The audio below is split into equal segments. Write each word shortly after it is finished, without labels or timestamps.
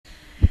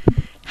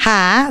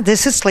Hi,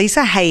 this is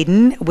Lisa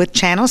Haydon with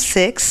Channel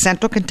 6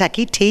 Central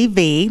Kentucky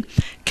TV,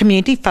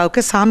 community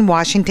focus on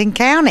Washington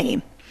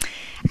County.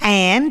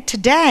 And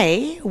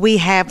today we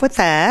have with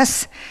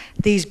us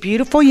these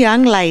beautiful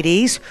young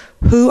ladies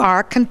who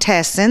are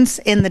contestants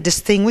in the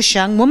Distinguished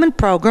Young Woman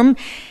program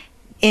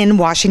in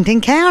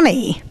Washington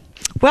County.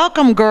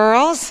 Welcome,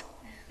 girls.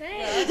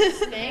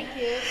 Thanks. Thank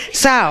you.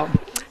 So,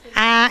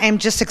 I am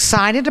just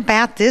excited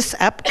about this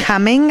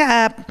upcoming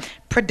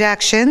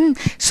production,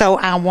 so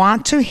I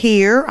want to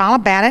hear all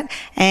about it.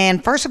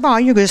 And first of all,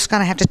 you're just going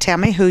to have to tell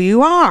me who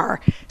you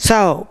are.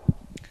 So,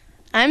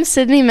 I'm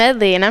Sydney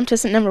Medley, and I'm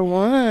participant number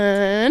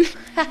 1.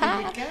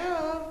 There you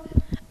go.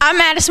 I'm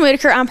Madison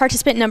Whitaker. I'm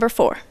participant number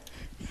 4.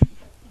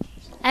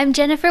 I'm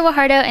Jennifer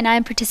Wahardo, and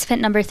I'm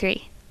participant number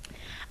 3.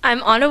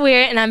 I'm Anna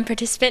Weir, and I'm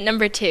participant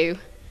number 2.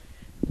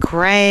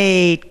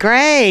 Great,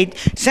 great.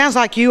 Sounds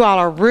like you all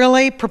are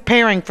really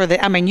preparing for the,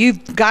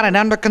 you've got it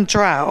under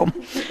control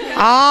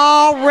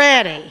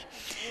already.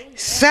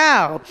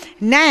 So,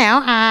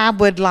 now I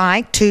would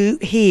like to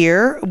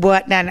hear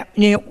what,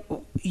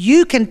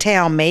 you can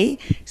tell me,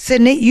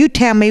 Sydney, you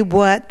tell me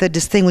what the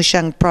Distinguished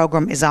Young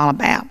Program is all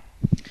about.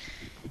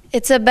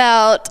 It's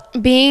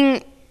about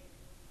being,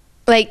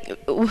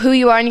 who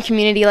you are in your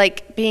community,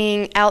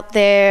 being out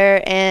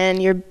there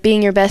and you're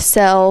being your best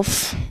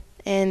self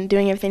and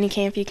doing everything you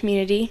can for your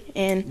community.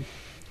 And,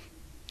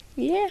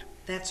 yeah.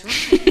 That's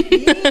right,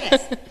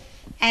 yes.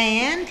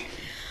 And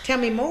tell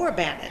me more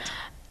about it.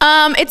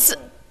 It's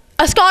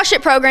a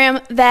scholarship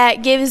program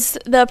that gives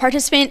the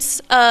participants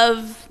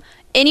of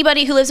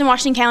anybody who lives in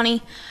Washington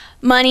County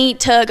money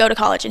to go to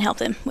college and help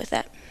them with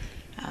that.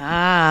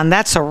 And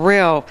that's a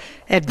real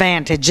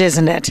advantage,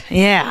 isn't it?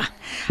 Yeah.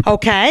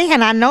 Okay,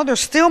 and I know there's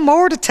still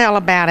more to tell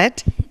about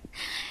it.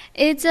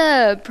 It's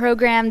a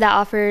program that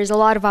offers a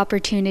lot of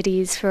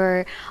opportunities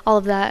for all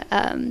of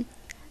the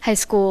high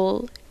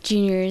school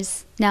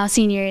juniors, now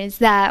seniors,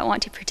 that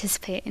want to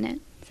participate in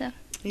it. So.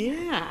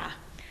 Yeah.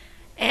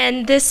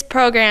 And this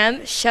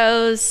program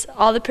shows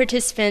all the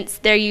participants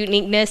their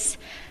uniqueness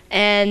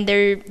and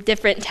their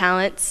different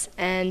talents,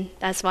 and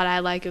that's what I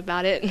like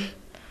about it.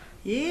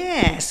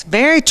 Yes,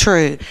 very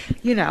true.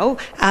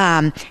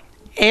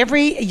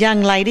 Every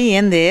young lady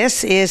in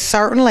this is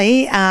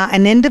certainly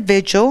an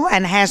individual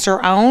and has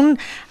her own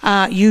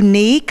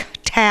unique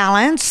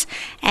talents,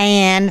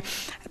 and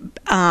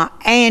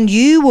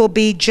you will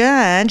be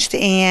judged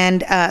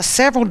in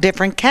several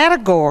different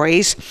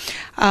categories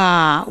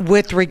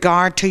with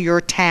regard to your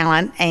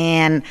talent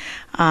and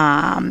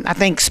I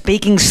think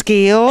speaking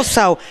skills.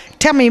 So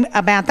tell me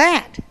about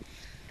that.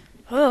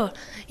 Oh,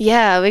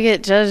 yeah, we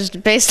get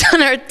judged based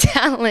on our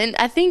talent.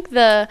 I think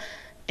the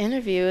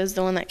interview is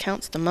the one that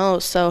counts the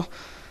most, so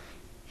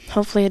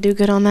hopefully I do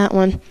good on that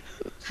one.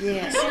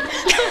 Yes.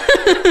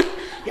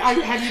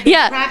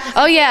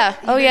 Oh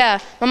yeah.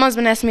 My mom's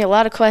been asking me a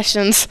lot of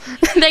questions.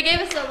 They gave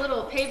us a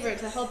little paper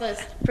to help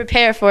us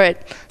prepare for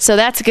it, so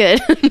that's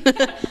good.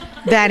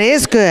 That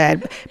is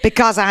good,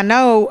 because I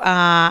know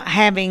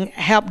having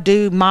helped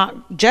do mock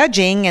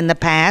judging in the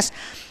past,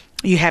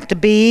 you have to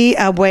be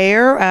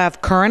aware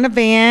of current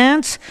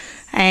events,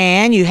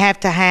 and you have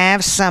to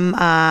have some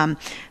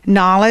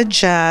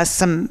knowledge,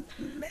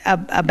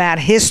 about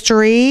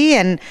history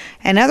and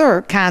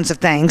other kinds of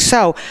things.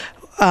 So,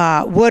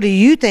 what do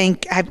you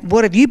think?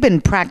 What have you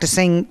been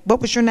practicing?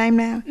 What was your name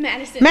now?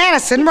 Madison.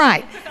 Madison,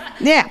 right?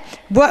 Yeah.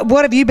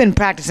 What have you been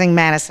practicing,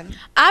 Madison?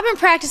 I've been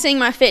practicing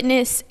my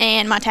fitness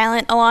and my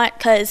talent a lot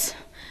because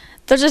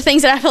those are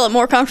things that I feel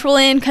more comfortable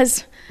in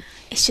because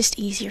it's just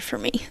easier for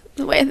me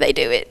the way they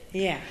do it.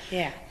 Yeah.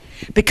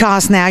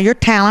 Because now your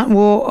talent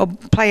will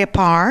play a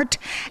part,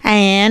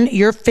 and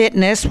your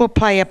fitness will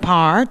play a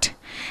part,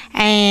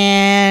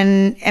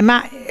 and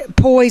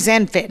poise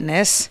and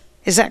fitness.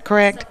 Is that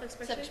correct?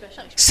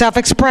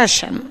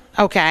 Self-expression.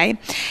 Okay.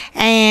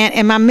 And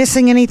am I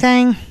missing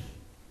anything?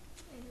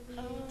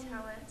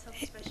 Talent,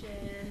 self-expression.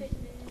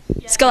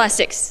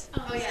 Scholastics.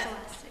 Oh, yeah.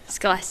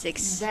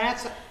 Scholastics.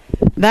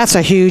 That's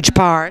a huge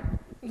part.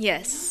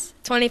 Yes.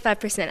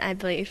 25%, I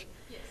believe.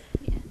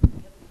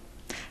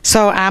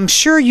 So I'm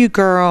sure you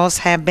girls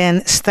have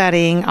been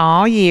studying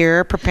all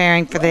year,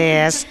 preparing for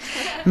this,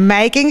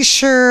 making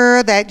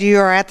sure that you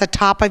are at the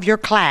top of your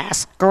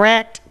class,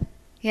 correct?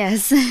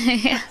 Yes.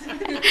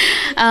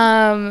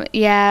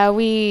 Yeah,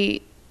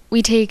 we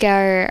take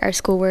our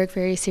schoolwork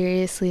very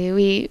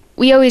seriously.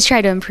 We always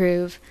try to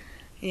improve.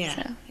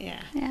 Yeah.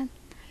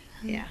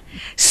 Yeah.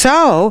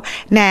 So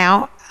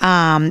now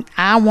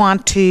I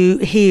want to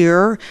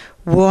hear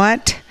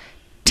what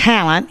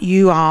talent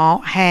you all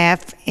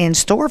have in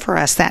store for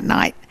us that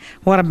night.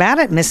 What about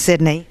it, Miss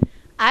Sydney?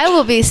 I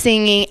will be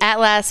singing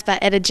At Last by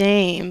Etta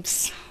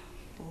James.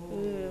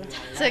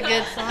 It's a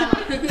good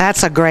song.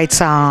 That's a great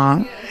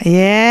song.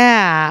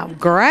 Yeah,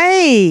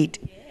 great.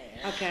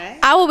 Okay.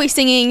 I will be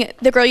singing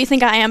The Girl You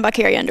Think I Am by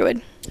Carrie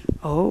Underwood.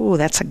 Oh,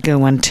 that's a good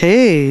one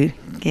too.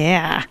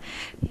 Yeah.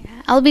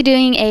 I'll be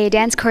doing a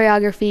dance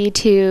choreography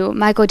to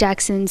Michael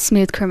Jackson's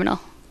Smooth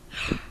Criminal.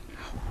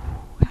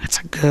 That's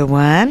a good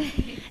one.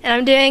 And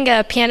I'm doing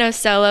a piano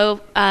solo,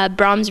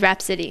 Brahms'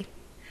 Rhapsody.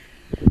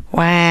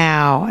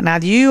 Wow. Now,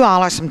 you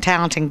all are some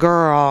talented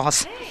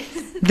girls.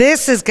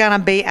 This is going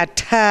to be a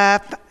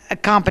tough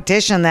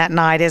competition that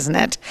night, isn't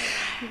it?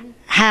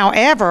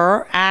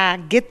 However,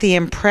 I get the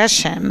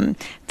impression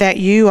that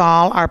you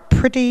all are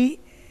pretty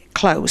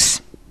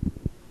close.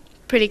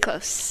 Pretty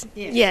close.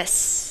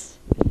 Yes.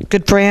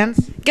 Good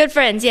friends? Good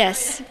friends,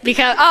 yes.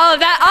 Because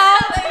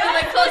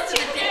close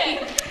to your thing.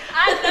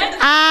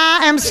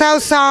 I am so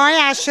sorry.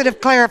 I should have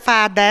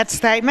clarified that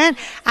statement.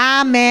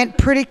 I meant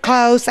pretty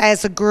close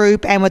as a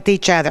group and with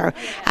each other.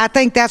 I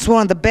think that's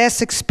one of the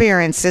best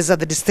experiences of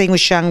the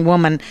Distinguished Young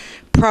Woman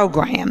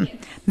program.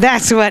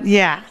 That's what,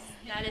 yeah.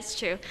 That is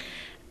true.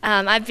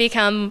 I've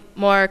become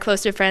more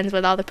closer friends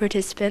with all the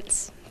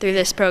participants through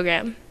this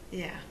program.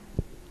 Yeah.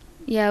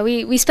 Yeah,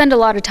 we spend a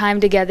lot of time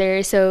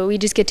together, so we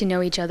just get to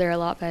know each other a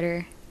lot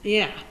better.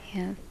 Yeah.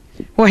 Yeah.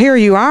 Well, here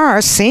you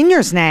are,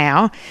 seniors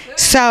now.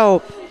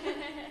 So,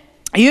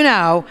 you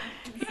know,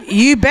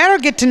 you better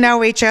get to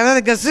know each other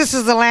because this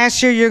is the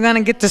last year you're going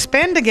to get to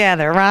spend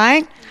together,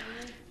 right?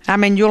 I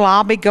mean, you'll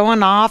all be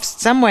going off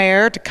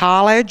somewhere to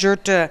college or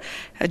to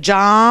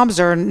jobs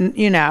or,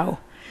 you know.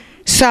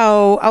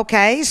 So,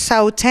 okay,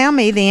 so tell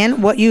me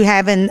then what you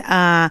have in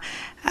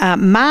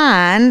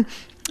mind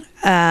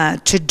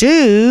to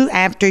do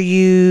after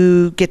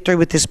you get through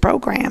with this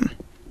program.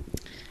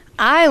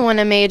 I want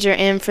to major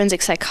in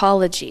forensic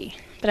psychology,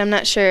 but I'm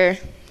not sure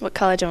what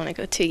college I want to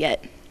go to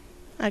yet.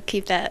 I'll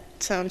keep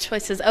some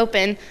choices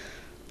open.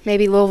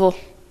 Maybe Louisville.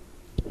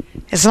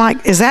 Is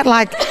that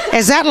like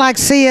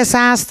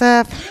CSI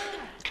stuff?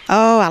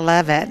 Oh, I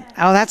love it.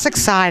 Oh, that's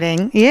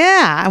exciting.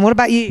 Yeah. And what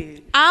about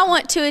you? I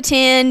want to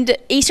attend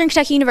Eastern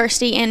Kentucky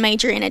University and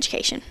major in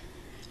education.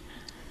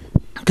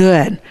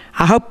 Good.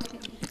 I hope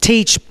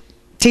teach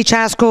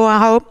high school, I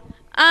hope.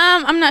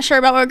 I'm not sure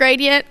about what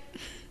grade yet.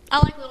 I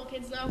like little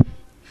kids though.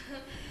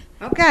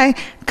 Okay,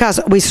 because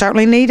we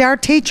certainly need our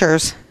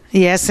teachers.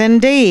 Yes,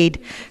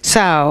 indeed.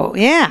 So,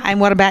 yeah. And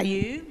what about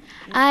you?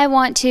 I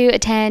want to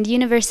attend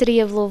University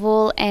of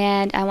Louisville,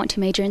 and I want to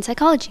major in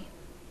psychology.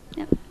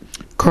 Yep.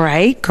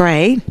 Great.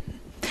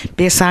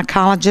 Be a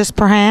psychologist,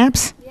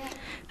 perhaps?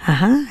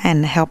 Yeah.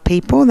 And help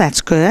people.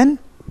 That's good.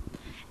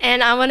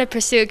 And I want to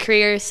pursue a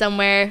career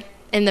somewhere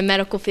in the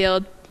medical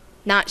field.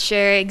 Not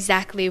sure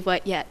exactly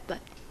what yet, but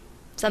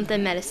something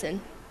in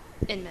medicine.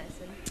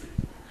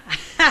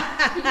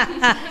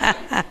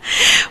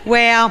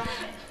 Well,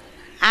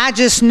 I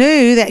just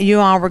knew that you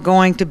all were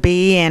going to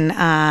be,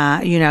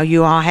 and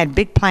you all had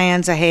big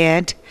plans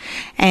ahead.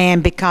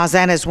 And because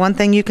that is one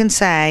thing you can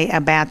say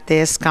about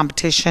this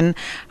competition,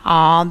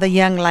 all the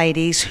young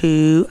ladies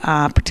who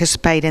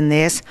participate in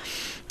this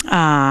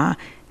have,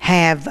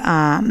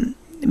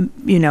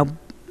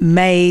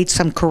 made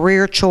some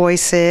career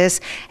choices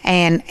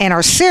and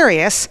are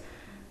serious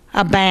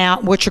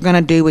about what you're going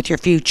to do with your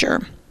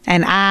future.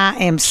 And I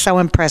am so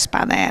impressed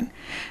by that.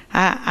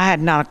 I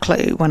had not a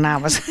clue when I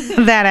was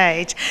that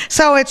age.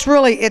 So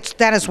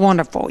that is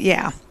wonderful.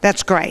 Yeah,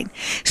 that's great.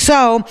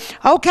 So,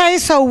 okay,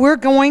 so we're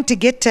going to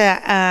get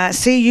to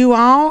see you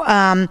all.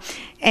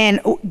 And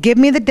give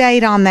me the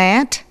date on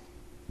that.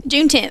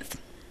 June 10th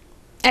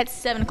at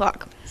 7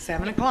 o'clock.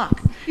 7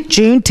 o'clock.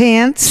 June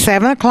 10th,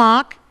 7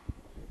 o'clock.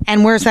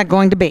 And where's that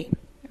going to be?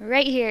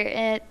 Right here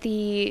at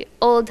the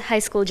old high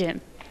school gym.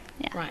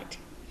 Yeah. Right.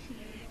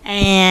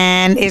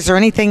 And is there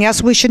anything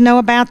else we should know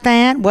about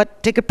that?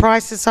 What ticket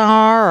prices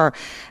are,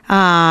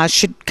 or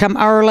should come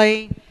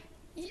early?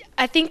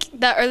 I think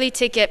the early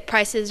ticket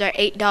prices are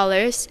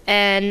 $8,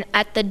 and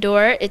at the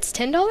door it's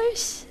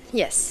 $10.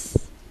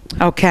 Yes.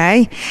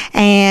 Okay,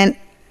 and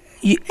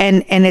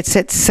it's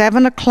at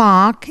 7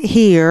 o'clock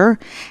here,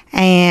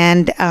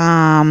 and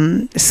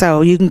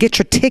so you can get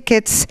your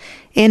tickets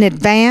in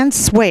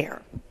advance.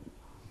 Where?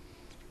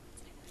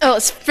 Oh,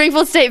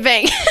 Springfield State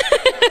Bank.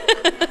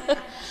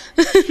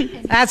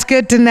 That's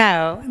good to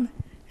know.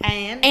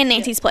 And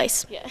Nancy's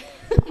Place. Yeah.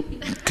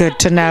 Good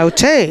to know,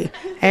 too.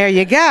 There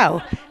you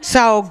go.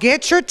 So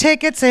get your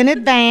tickets in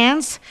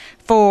advance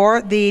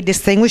for the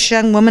Distinguished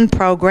Young Woman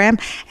program,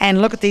 and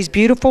look at these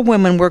beautiful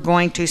women we're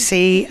going to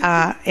see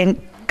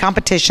in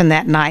competition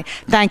that night.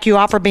 Thank you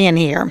all for being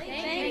here.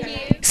 Thank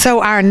you.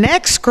 So our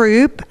next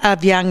group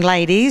of young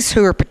ladies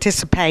who are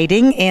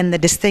participating in the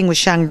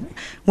Distinguished Young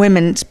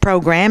Women's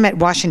program at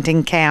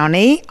Washington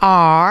County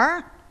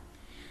are...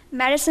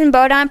 Madison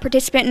Bodine,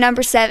 participant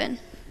number 7.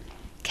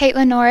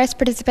 Caitlin Norris,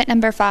 participant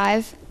number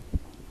 5.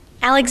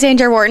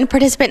 Alexandra Wharton,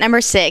 participant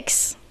number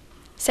 6.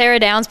 Sarah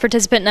Downs,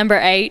 participant number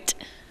 8.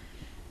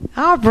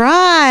 All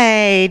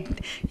right.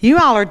 You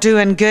all are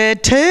doing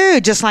good, too,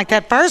 just like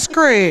that first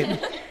group.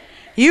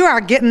 You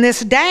are getting this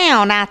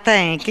down, I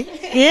think.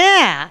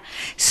 Yeah.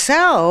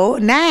 So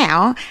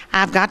now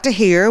I've got to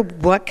hear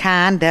what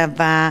kind of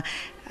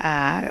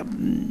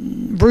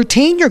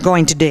routine you're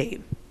going to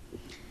do.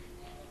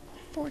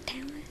 For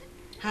talent.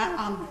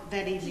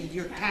 That evening,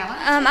 your talent?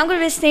 I'm going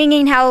to be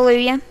singing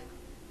Hallelujah.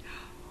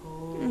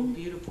 Oh,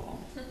 beautiful.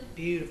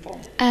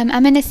 Beautiful. I'm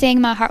going to sing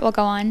My Heart Will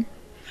Go On.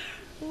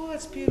 Oh,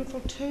 it's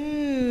beautiful,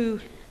 too.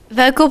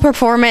 Vocal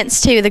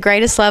performance to The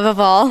Greatest Love of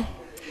All.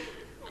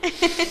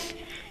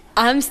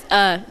 I'm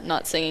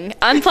not singing.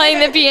 I'm playing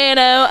the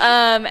piano,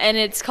 and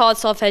it's called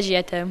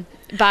Solfeggietto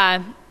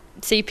by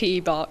C.P.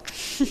 Bach.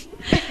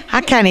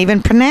 I can't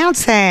even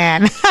pronounce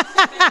that.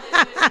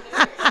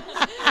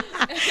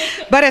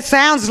 But it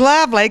sounds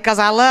lovely because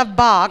I love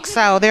Bach,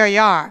 so there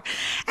you are.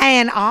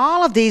 And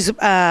all of these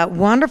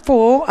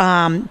wonderful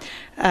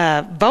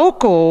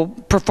vocal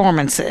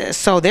performances.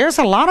 So there's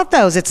a lot of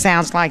those, it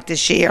sounds like,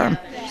 this year.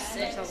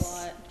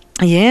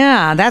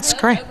 Yeah, that's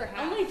great.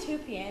 Only 2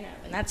 piano,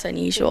 and that's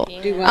unusual.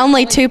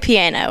 Only 2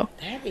 piano.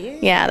 That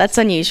is. Yeah, that's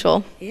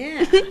unusual.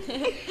 Yeah.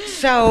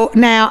 So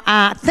now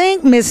I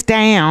think Miss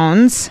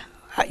Downs,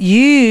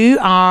 you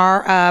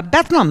are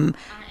Bethlehem.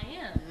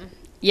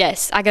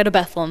 Yes, I go to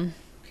Bethlehem.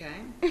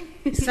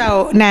 Okay.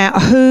 So now,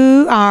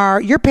 who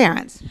are your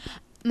parents?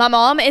 My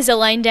mom is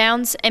Elaine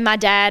Downs, and my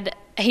dad,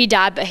 he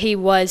died, but he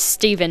was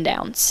Stephen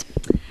Downs.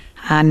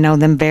 I know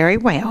them very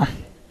well.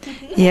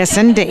 Yes,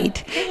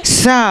 indeed.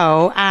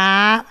 So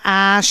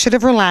I should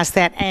have realized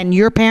that. And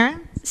your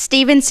parents?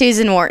 Stephen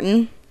Susan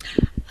Wharton.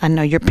 I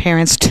know your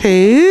parents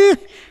too.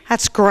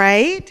 That's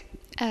great.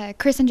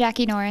 Chris and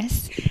Jackie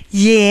Norris.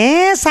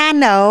 Yes, I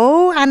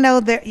know. I know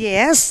that.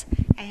 Yes.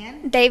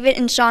 And David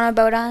and Shauna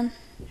Bodine.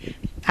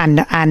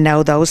 I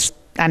know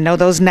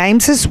those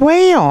names as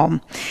well.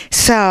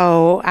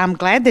 So I'm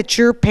glad that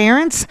your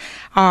parents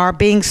are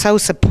being so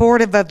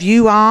supportive of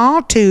you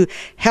all to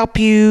help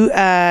you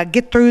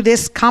get through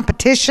this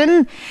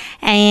competition.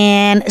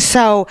 And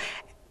so,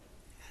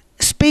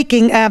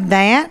 speaking of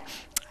that,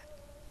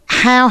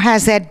 how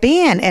has that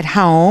been at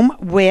home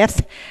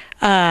with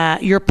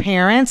your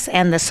parents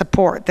and the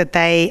support that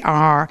they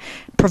are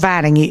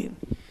providing you?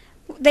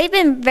 They've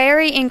been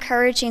very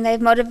encouraging. They've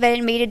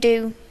motivated me to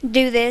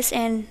do this,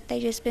 and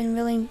they've just been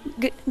really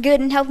good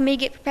in helping me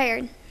get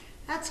prepared.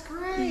 That's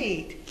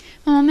great.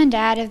 My mom and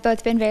dad have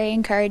both been very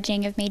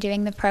encouraging of me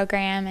doing the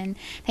program, and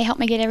they help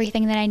me get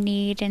everything that I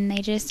need, and they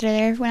just are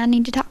there when I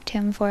need to talk to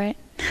them for it.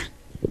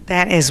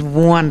 That is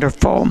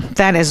wonderful.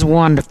 That is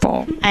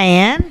wonderful.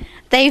 And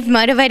They've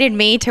motivated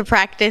me to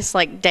practice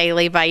like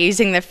daily by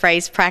using the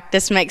phrase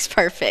practice makes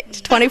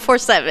perfect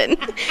 24/7.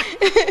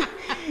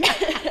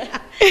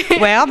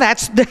 well,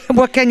 that's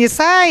what can you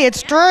say?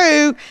 It's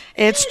true.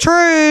 It's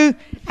true.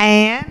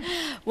 And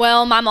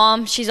Well, my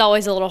mom, she's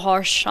always a little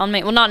harsh on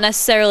me. Well, not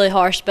necessarily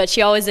harsh, but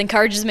she always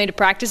encourages me to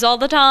practice all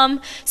the time,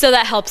 so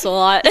that helps a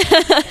lot.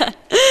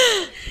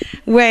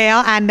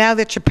 well, I know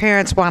that your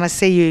parents want to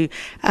see you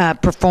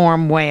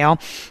perform well.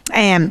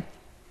 And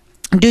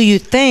do you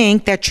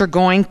think that you're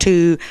going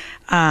to,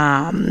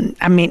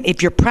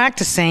 if you're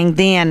practicing,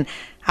 then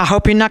I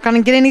hope you're not going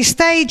to get any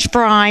stage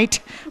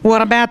fright.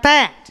 What about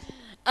that?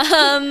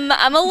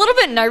 I'm a little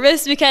bit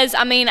nervous because,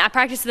 I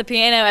practice the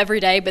piano every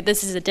day, but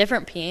this is a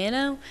different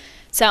piano,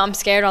 so I'm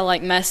scared I'll,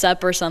 mess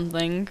up or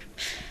something.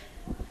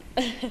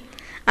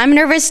 I'm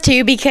nervous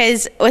too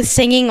because with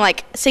singing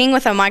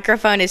with a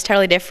microphone is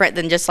totally different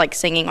than just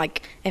singing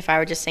if I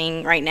were just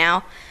singing right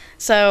now.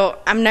 So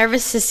I'm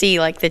nervous to see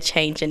the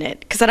change in it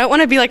because I don't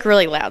want to be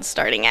really loud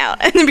starting out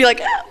and then be oh,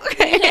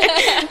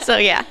 okay. So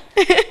yeah.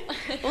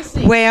 We'll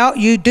see. Well,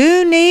 you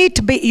do need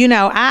to be,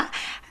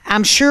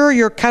 I'm sure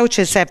your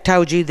coaches have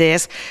told you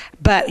this,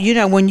 but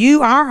when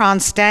you are on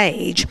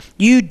stage,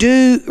 you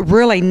do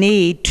really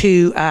need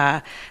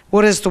to,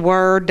 what is the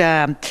word?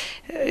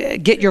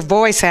 Get your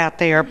voice out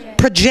there.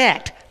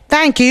 Project.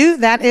 Thank you.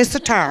 That is the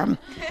term.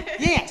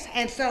 Yes.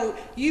 And so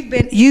you've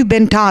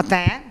been taught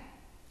that.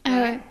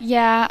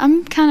 Yeah,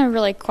 I'm kind of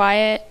really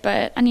quiet,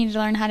 but I need to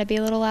learn how to be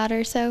a little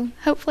louder, so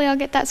hopefully I'll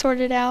get that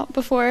sorted out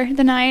before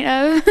the night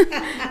of.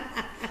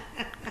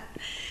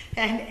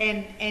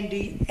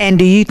 And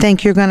do you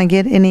think you're going to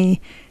get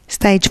any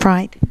stage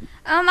fright?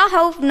 I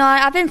hope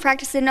not. I've been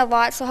practicing a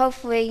lot, so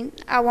hopefully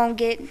I won't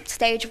get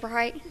stage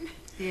fright.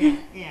 Yeah.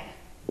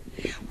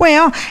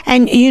 Well,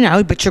 and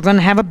but you're going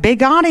to have a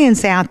big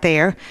audience out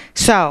there.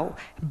 So,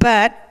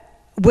 but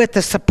with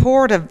the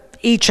support of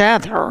each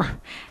other,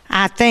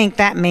 I think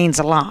that means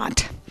a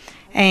lot,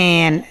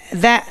 and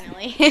that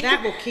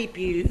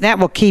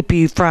will keep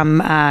you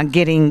from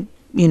getting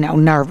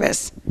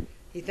nervous.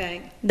 You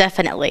think?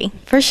 Definitely,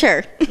 for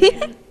sure.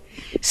 Yeah.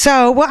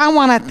 So, well, I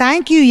want to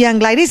thank you, young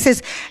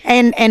ladies,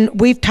 and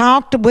we've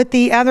talked with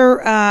the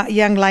other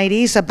young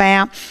ladies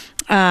about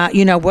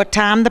what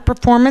time the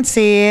performance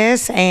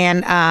is,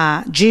 and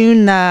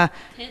June the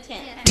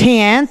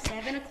 10th.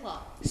 7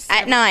 o'clock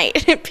at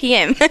night,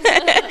 p.m.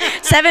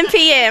 7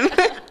 p.m.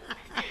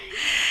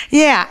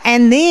 Yeah,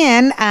 and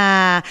then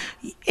and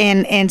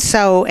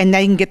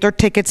they can get their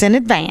tickets in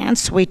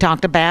advance. We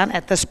talked about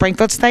at the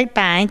Springfield State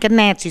Bank and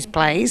Nancy's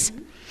place.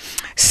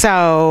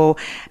 So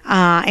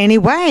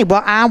anyway,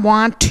 well, I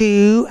want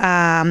to.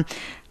 I'm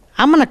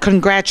going to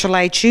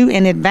congratulate you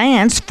in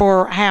advance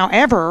for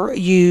however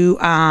you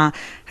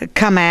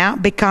come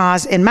out,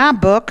 because in my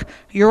book,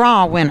 you're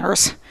all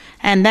winners,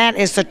 and that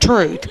is the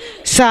truth.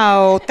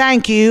 So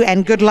thank you,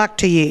 and good luck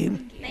to you.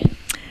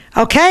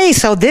 Okay,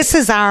 so this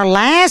is our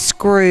last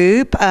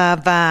group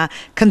of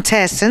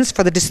contestants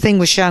for the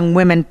Distinguished Young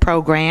Women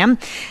program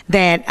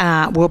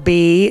that will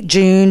be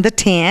June the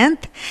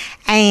 10th.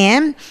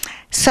 And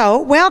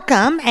so,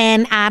 welcome,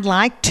 and I'd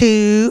like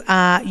to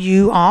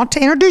you all to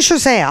introduce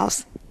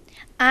yourselves.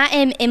 I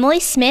am Emily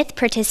Smith,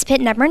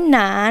 participant number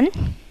 9.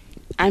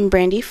 I'm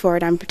Brandy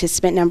Ford. I'm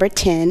participant number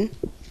 10.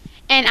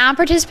 And I'm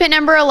participant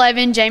number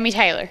 11, Jamie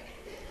Taylor.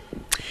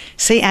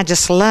 See, I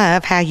just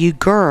love how you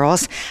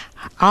girls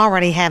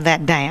already have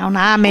that down.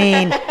 I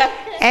mean,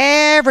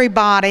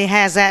 everybody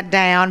has that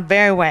down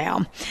very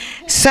well.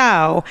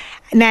 So,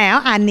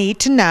 now I need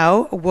to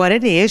know what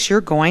it is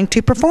you're going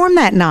to perform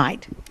that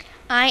night.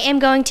 I am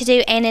going to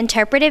do an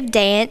interpretive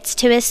dance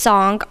to a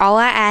song, All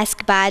I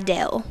Ask by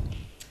Adele.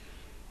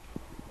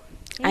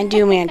 I'm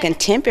doing a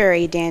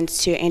contemporary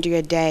dance to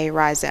Andrea Day,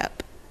 Rise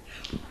Up.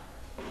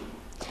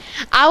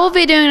 I will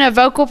be doing a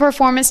vocal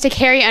performance to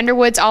Carrie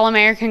Underwood's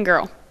All-American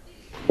Girl.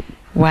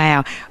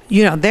 Wow.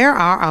 You know, there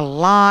are a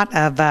lot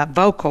of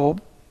vocal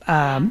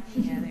talent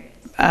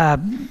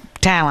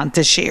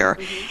this year.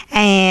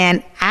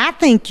 And I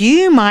think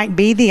you might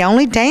be the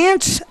only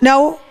dance.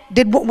 No,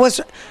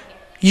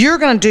 you're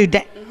going to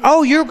do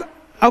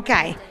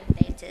okay.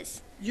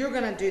 Dances. You're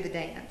going to do the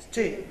dance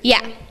too.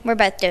 Yeah, we're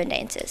both doing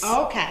dances.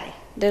 Okay.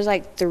 There's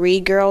like 3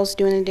 girls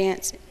doing the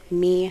dance,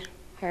 me,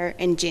 her,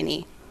 and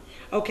Jenny.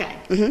 Okay.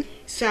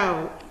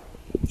 So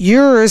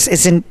yours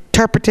is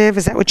interpretive.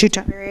 Is that what you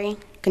told me?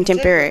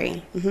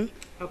 Contemporary.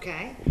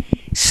 Okay.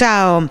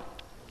 So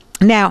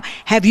now,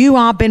 have you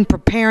all been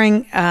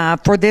preparing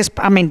for this?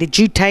 I mean, did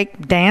you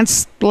take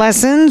dance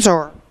lessons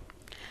or?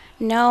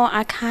 No,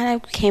 I kind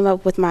of came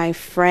up with my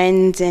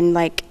friends and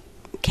like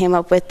came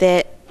up with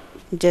it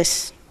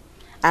just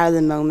out of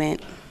the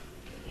moment.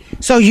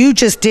 So you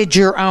just did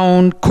your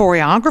own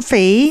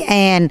choreography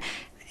and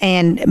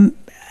an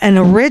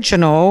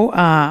original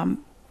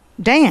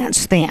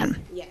dance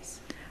then? Yes.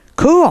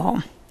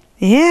 Cool.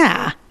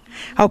 Yeah.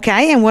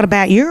 Okay, and what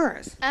about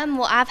yours?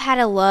 Well, I've had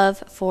a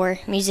love for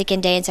music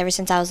and dance ever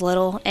since I was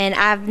little, and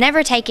I've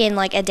never taken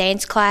like a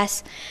dance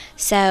class,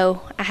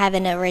 so I have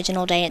an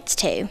original dance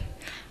too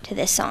to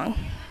this song.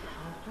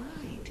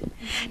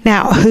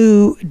 Now,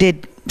 who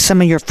did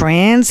some of your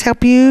friends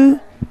help you?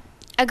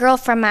 A girl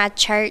from my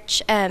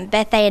church,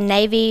 Beth Ann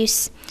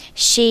Navies,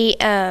 she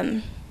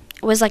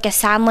was like a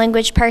sign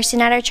language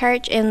person at our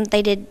church, and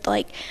they did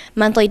like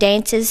monthly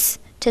dances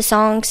to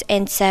songs,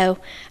 and so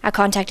I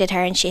contacted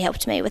her and she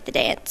helped me with the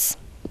dance.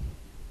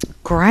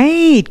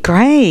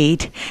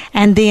 Great.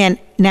 And then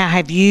now,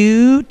 have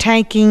you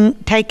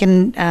taken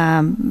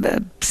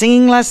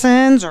singing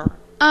lessons or?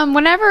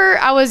 Whenever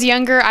I was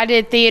younger, I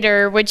did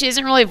theater, which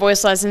isn't really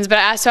voice lessons,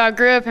 but so I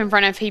grew up in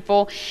front of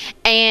people,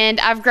 and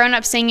I've grown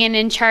up singing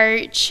in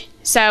church,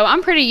 so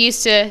I'm pretty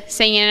used to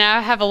singing, and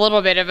I have a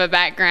little bit of a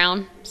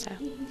background. So.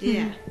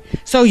 Yeah.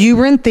 So you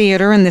were in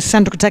theater in the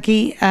Central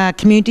Kentucky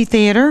Community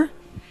Theater?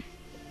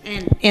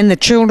 And in the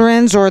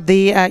children's or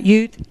the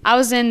youth? I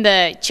was in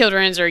the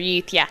children's or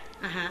youth, yeah.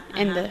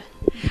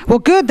 Well,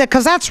 good,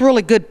 because that's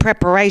really good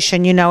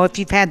preparation, you know, if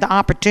you've had the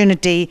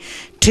opportunity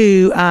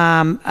to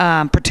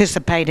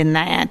participate in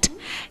that.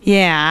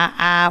 Yeah,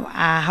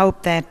 I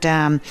hope that,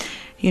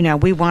 you know,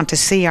 we want to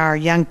see our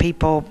young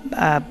people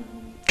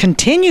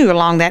continue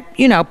along that,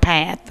 you know,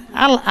 path.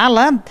 I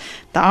love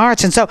the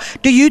arts. And so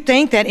do you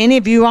think that any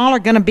of you all are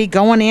going to be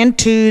going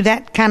into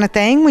that kind of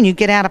thing when you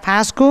get out of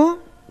high school?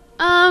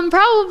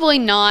 Probably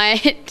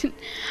not.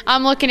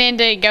 I'm looking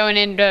into going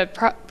into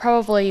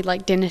probably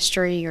like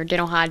dentistry or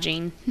dental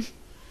hygiene.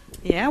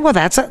 Yeah, well,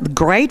 that's a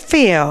great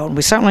field.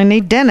 We certainly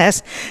need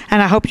dentists,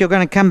 and I hope you're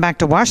going to come back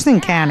to Washington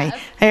County.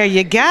 There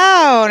you go.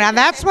 Now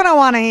that's what I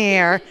want to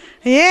hear.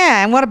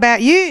 Yeah, and what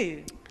about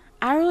you?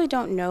 I really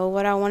don't know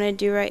what I want to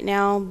do right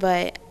now,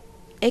 but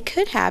it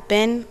could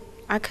happen.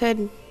 I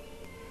could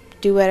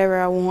do whatever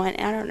I want.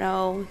 I don't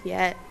know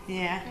yet.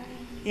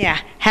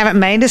 Yeah, haven't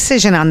made a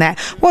decision on that.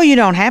 Well, you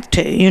don't have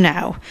to, you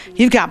know.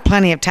 You've got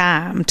plenty of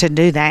time to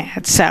do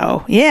that,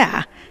 so,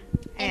 yeah.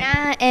 And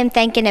I am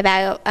thinking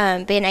about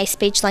being a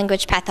speech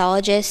language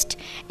pathologist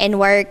and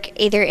work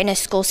either in a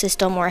school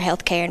system or a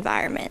healthcare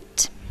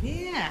environment.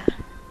 Yeah.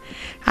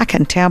 I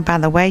can tell by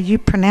the way you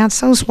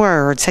pronounce those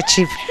words that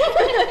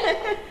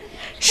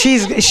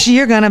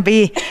you're going to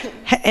be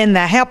in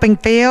the helping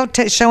field,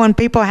 showing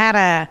people how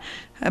to,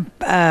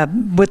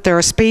 with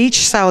their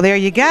speech, so there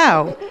you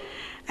go.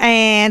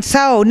 And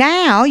so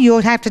now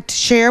you'll have to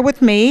share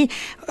with me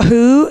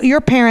who your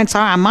parents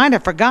are. I might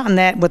have forgotten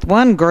that with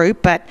one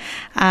group, but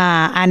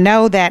I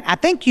know that. I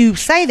think you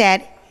say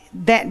that.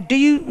 Do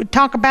you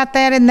talk about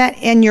that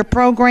in your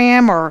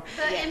program or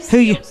who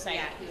you?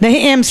 The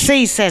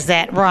MC says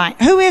that, right?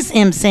 Who is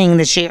MCing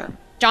this year?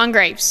 John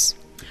Graves.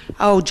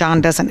 Oh, John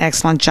does an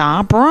excellent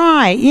job,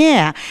 right?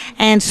 Yeah,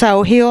 and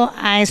so he'll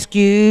ask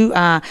you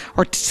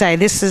or to say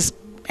this is,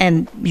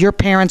 and your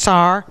parents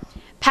are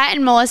Pat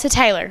and Melissa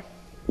Taylor.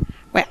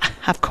 Well,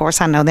 of course,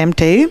 I know them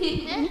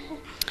too.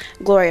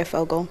 Gloria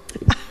Fogel.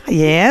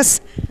 Yes.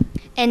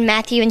 And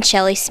Matthew and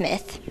Shelley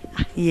Smith.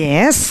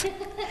 Yes.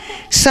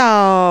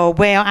 So,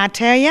 well, I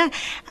tell you,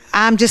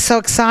 I'm just so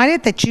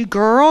excited that you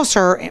girls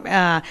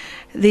are,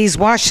 these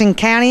Washington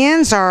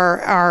Countyans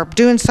are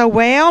doing so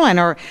well,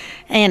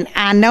 and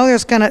I know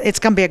it's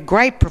gonna be a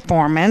great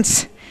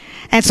performance.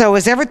 And so,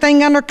 is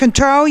everything under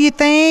control? You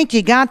think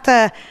you got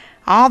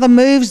all the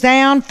moves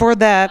down for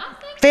the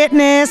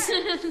fitness?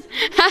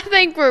 I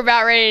think we're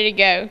about ready to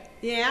go.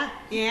 Yeah.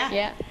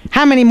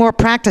 How many more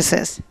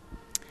practices?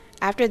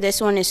 After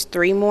this one is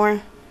 3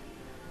 more.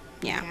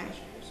 Yeah.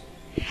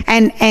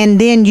 And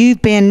then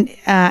you've been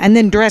and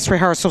then dress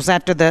rehearsals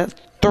after the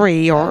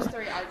 3 or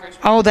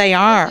oh they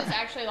are. This is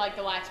actually like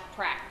the last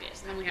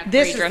practice, and then we have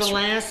This 3 is the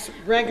last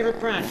regular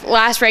practice.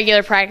 last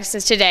regular practice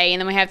is today,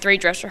 and then we have 3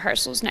 dress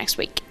rehearsals next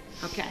week.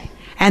 Okay.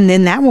 And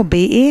then that will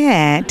be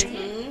it.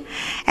 Mm-hmm.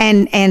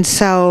 And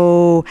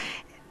so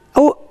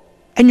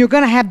and you're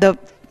going to have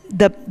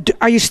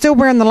are you still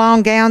wearing the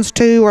long gowns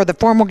too, or the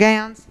formal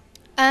gowns?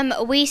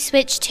 We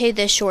switched to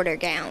the shorter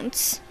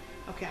gowns.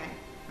 Okay.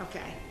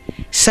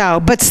 So,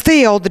 but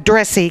still the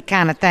dressy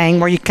kind of thing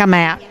where you come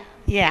out.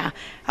 Yeah.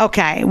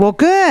 Okay. Well,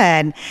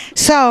 good.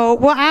 So,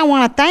 well, I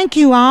want to thank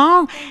you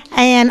all,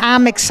 and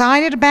I'm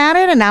excited about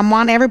it, and I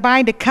want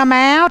everybody to come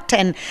out,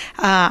 and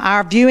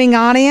our viewing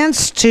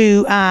audience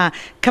to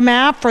come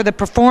out for the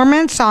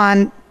performance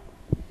on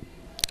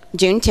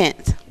June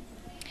 10th.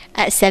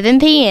 At 7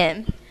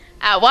 p.m.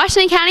 At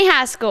Washington County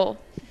High School.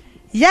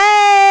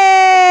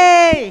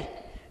 Yay!